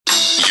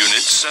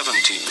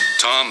17.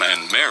 Tom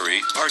and Mary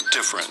are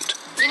different.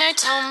 You know,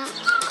 Tom,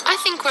 I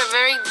think we're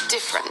very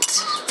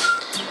different.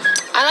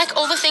 I like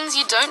all the things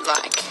you don't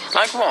like.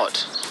 Like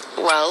what?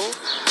 Well,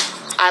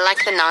 I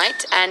like the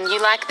night and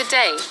you like the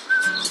day.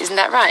 Isn't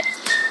that right?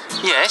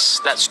 Yes,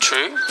 that's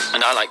true.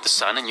 And I like the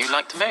sun and you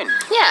like the moon.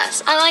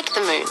 Yes, I like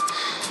the moon.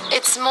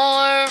 It's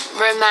more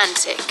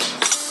romantic.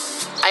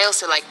 I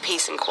also like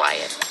peace and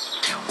quiet.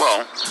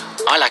 Well,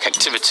 I like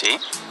activity.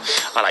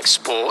 I like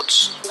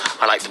sports.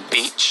 I like the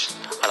beach.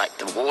 I like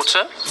the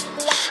water.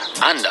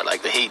 And I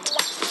like the heat.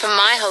 For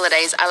my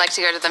holidays, I like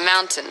to go to the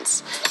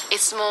mountains.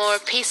 It's more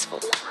peaceful.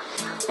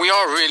 We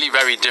are really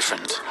very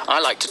different. I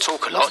like to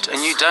talk a lot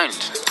and you don't.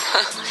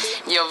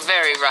 You're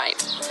very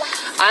right.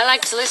 I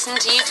like to listen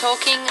to you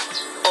talking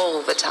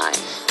all the time.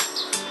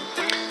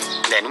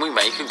 Then we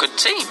make a good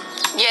team.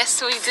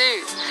 Yes, we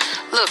do.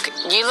 Look,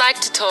 you like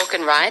to talk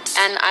and write,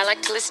 and I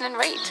like to listen and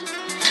read.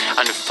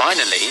 And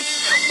finally,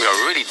 we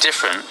are really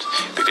different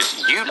because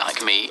you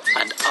like me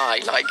and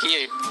I like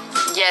you.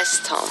 Yes,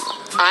 Tom.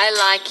 I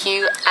like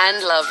you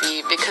and love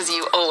you because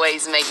you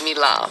always make me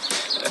laugh.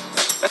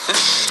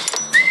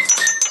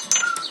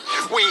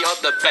 We are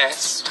the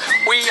best.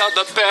 We are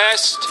the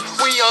best.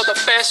 We are the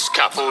best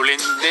couple in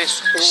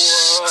this world.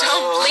 Shh,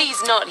 Tom,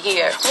 please not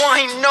here.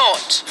 Why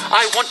not?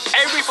 I want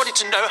everybody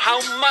to know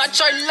how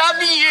much I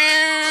love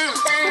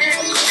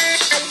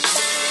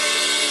you.